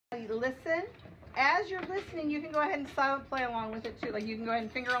listen. As you're listening, you can go ahead and silent play along with it too. Like you can go ahead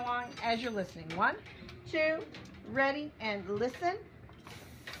and finger along as you're listening. 1, 2, ready, and listen.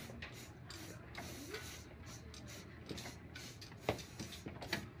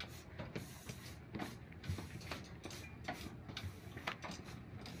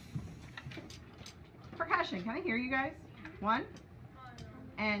 Percussion, can I hear you guys? 1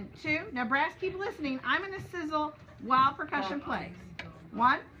 and 2. Now brass, keep listening. I'm going to sizzle while percussion plays.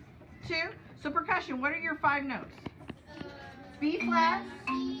 1, 2. So percussion, what are your 5 notes? B flat,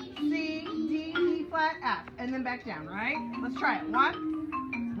 C, D, E flat, F, and then back down, right? Let's try it.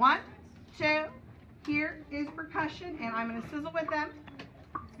 1, 1, 2. Here is percussion, and I'm going to sizzle with them.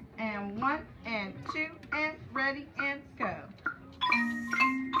 And 1 and 2 and ready and go.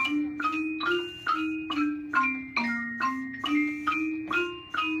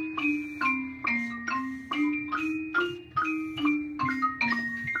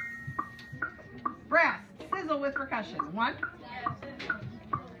 Brass, sizzle with percussion. 1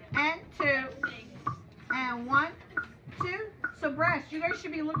 and 2 and 1, 2. So brass, you guys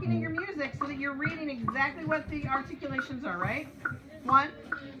should be looking at your music so that you're reading exactly what the articulations are, right? 1,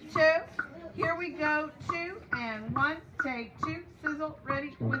 2. Here we go. 2 and 1. Take 2. Sizzle.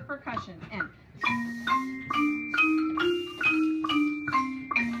 Ready with percussion. And